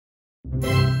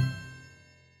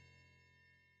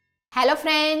Hello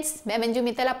friends, मैं मंजू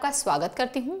मित्तल आपका स्वागत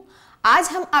करती हूँ। आज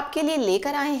हम आपके लिए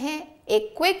लेकर आए हैं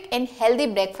एक quick and healthy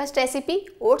breakfast recipe,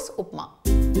 oats उपमा।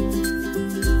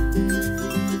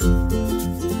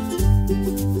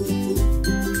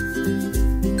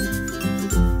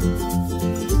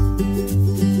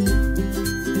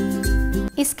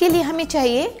 इसके लिए हमें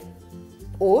चाहिए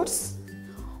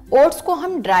ओट्स को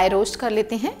हम ड्राई रोस्ट कर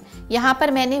लेते हैं। यहाँ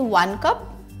पर मैंने 1 कप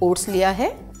ओट्स लिया है।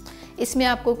 इसमें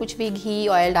आपको कुछ भी घी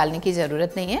ऑयल डालने की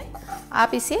ज़रूरत नहीं है।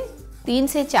 आप इसे 3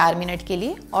 से 4 मिनट के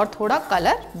लिए और थोड़ा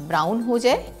कलर ब्राउन हो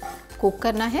जाए कुक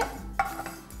करना है।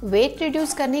 वेट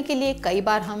रिड्यूस करने के लिए कई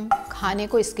बार हम खाने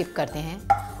को स्किप करते हैं।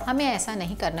 हमें ऐसा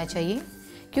नहीं करना चाहिए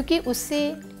क्योंकि उससे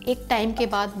एक टाइम के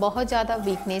बाद बहुत ज़्यादा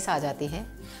वीकनेस आ जाती है।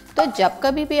 तो जब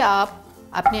कभी भी आप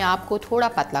अपने आप को थोड़ा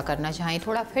पतला करना चाहें,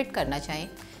 थोड़ा फिट करना चाहें,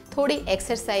 थोड़ी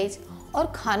एक्सरसाइज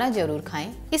और खाना ज़रूर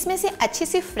खाएं। इसमें से अच्छी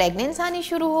सी फ्रेगनेंस आनी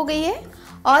शुरू हो गई है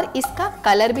और इसका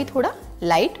कलर भी थोड़ा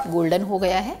लाइट गोल्डन हो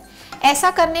गया है।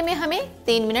 ऐसा करने में हमें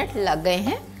 3 मिनट लग गए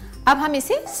हैं। अब हम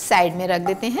इसे साइड में रख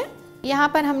देते हैं। यहाँ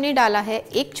पर हमने डाला है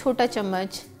 1 छोटा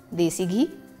चम्मच देसी घी,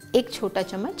 1 छोटा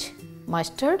चम्मच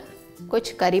मस्टर्ड,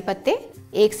 कुछ करी पत्ते,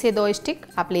 1 से 2 स्टिक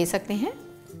आप ले सकते हैं।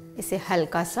 इसे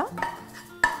हल्का सा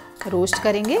रोस्ट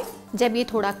करेंगे। जब ये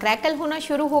थोड़ा क्रैकल होना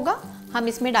शुरू होगा, हम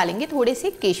इसमें डालेंगे थोड़े से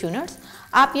कैश्यू नट्स।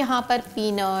 आप यहाँ पर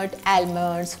पीनट,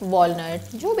 आलमंड्स,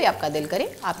 वॉलनट, जो भी आपका दिल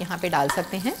करे आप यहाँ पे डाल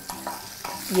सकते हैं।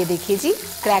 ये देखिए जी,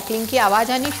 क्रैकलिंग की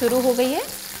आवाज़ आनी शुरू हो गई है।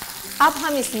 अब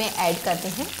हम इसमें ऐड करते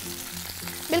हैं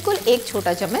बिल्कुल 1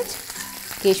 छोटा चम्मच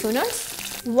cashew nuts,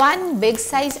 1 big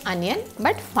size onion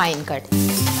but fine cut.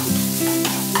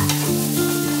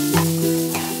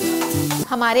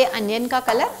 हमारे अनियन का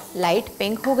कलर लाइट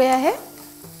पिंक हो गया है।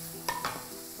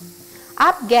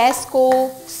 आप गैस को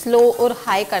स्लो और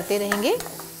हाई करते रहेंगे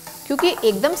क्योंकि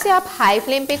एकदम से आप हाई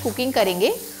फ्लेम पे कुकिंग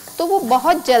करेंगे तो वो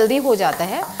बहुत जल्दी हो जाता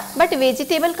है, बट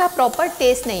वेजिटेबल का प्रॉपर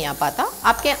टेस्ट नहीं आ पाता,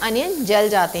 आपके अनियन जल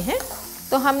जाते हैं।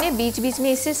 तो हमने बीच बीच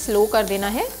में इसे स्लो कर देना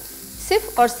है।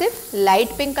 सिर्फ और सिर्फ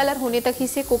लाइट पिंक कलर होने तक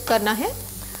इसे कुक करना है।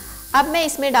 अब मैं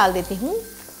इसमें डाल देती हूँ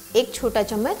 1 छोटा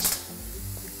चम्मच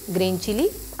ग्रीन चिली।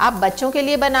 आप बच्चों के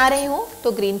लिए बना रहे हो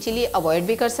तो ग्रीन चिली अवॉइड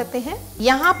भी कर सकते हैं।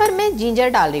 यहाँ पर मैं जिंजर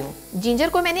डाल रही हूँ। जिंजर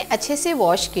को मैंने अच्छे से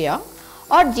वॉश किया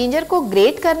और जिंजर को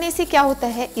ग्रेट करने से क्या होता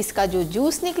है, इसका जो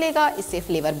जूस निकलेगा, इससे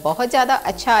फ्लेवर बहुत ज़्यादा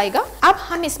अच्छा आएगा। अब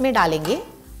हम इसमें डालेंगे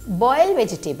बॉयल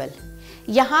वेजिटेबल।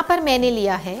 यहाँ पर मैंने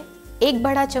लिया है 1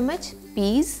 बड़ा चम्मच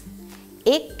पीस,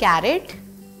 1 कैरेट,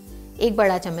 1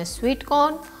 बड़ा चम्मच स्वीट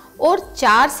कॉर्न और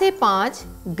 4 से 5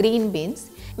 ग्रीन बीन्स।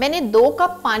 मैंने 2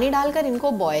 कप पानी डालकर इनको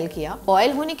बॉयल किया।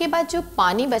 बॉयल होने के बाद जो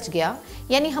पानी बच गया,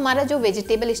 यानी हमारा जो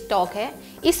वेजिटेबल स्टॉक है,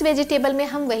 इस वेजिटेबल में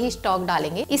हम वही स्टॉक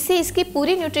डालेंगे। इससे इसकी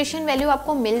पूरी न्यूट्रिशन वैल्यू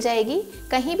आपको मिल जाएगी,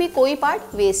 कहीं भी कोई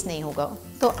पार्ट वेस्ट नहीं होगा।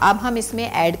 तो अब हम इसमें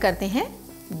ऐड करते हैं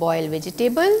boil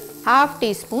vegetable, 1/2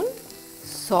 teaspoon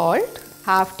salt,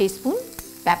 1/2 teaspoon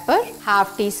paper,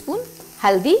 1/2 teaspoon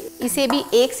हल्दी। इसे भी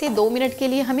 1 से 2 मिनट के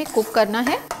लिए हमें कुक करना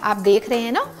है। आप देख रहे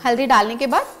हैं ना, हल्दी डालने के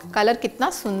बाद कलर कितना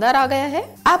सुंदर आ गया है।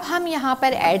 अब हम यहाँ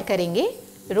पर ऐड करेंगे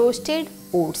रोस्टेड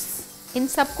ओट्स। इन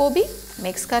सबको भी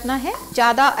मिक्स करना है।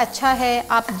 ज़्यादा अच्छा है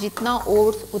आप जितना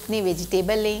ओट्स उतने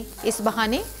वेजिटेबल लें। इस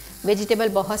बहाने वेजिटेबल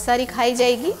बहुत सारी खाई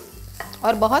जाएगी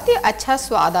और बहुत ही अच्छा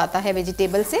स्वाद आता है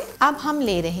वेजिटेबल से। अब हम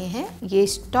ले रहे हैं ये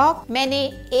स्टॉक। मैंने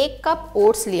 1 कप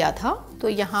ओट्स लिया था, तो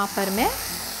यहाँ पर मैं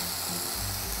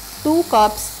 2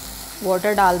 कप्स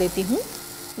वाटर डाल देती हूँ।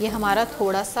 ये हमारा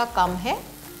थोड़ा सा कम है,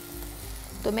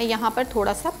 तो मैं यहाँ पर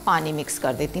थोड़ा सा पानी मिक्स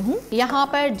कर देती हूँ। यहाँ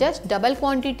पर just double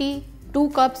quantity 2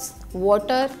 cups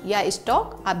water या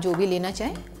स्टॉक, आप जो भी लेना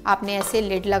चाहें। आपने ऐसे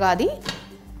लिड लगा दी।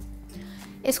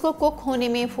 इसको कुक होने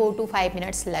में 4 to 5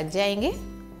 मिनट्स लग जाएंगे।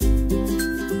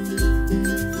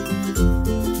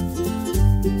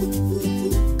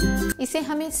 इसे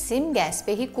हमें सिम गैस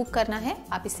पे ही कुक करना है।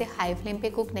 आप इसे हाई फ्लेम पे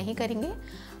कुक नहीं करेंगे।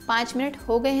 5 मिनट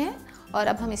हो गए हैं और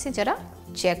अब हम इसे ज़रा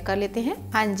चेक कर लेते हैं।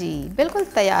 हाँ जी, बिल्कुल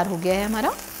तैयार हो गया है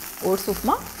हमारा ओट्स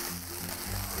उपमा।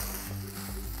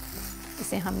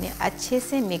 इसे हमने अच्छे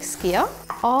से मिक्स किया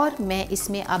और मैं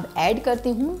इसमें अब ऐड करती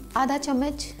हूँ आधा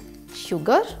चम्मच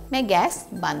शुगर। मैं गैस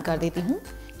बंद कर देती हूँ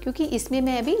क्योंकि इसमें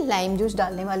मैं अभी लाइम जूस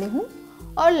डालने वाली हूँ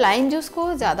और लाइम जूस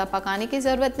को ज़्यादा पकाने की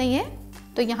ज़रूरत नहीं है।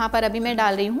 तो यहाँ पर अभी मैं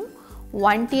डाल रही हूँ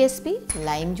 1 टीएसपी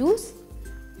लाइम जूस,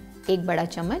 1 बड़ा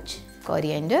चम्मच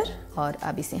कोरिएंडर और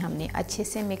अब इसे हमने अच्छे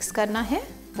से मिक्स करना है।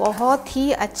 बहुत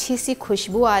ही अच्छी सी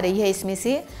खुशबू आ रही है इसमें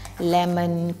से,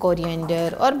 लेमन,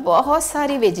 कोरिएंडर और बहुत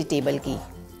सारी वेजिटेबल की।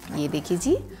 ये देखिए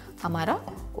जी, हमारा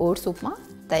ओट्स उपमा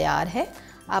तैयार है।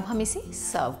 अब हम इसे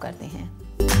सर्व करते हैं।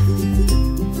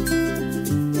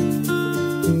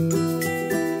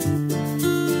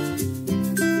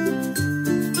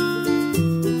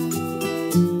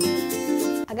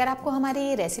 अगर आपको हमारी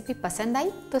ये रेसिपी पसंद आई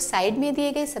तो साइड में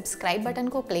दिए गए सब्सक्राइब बटन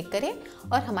को क्लिक करें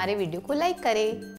और हमारे वीडियो को लाइक करें।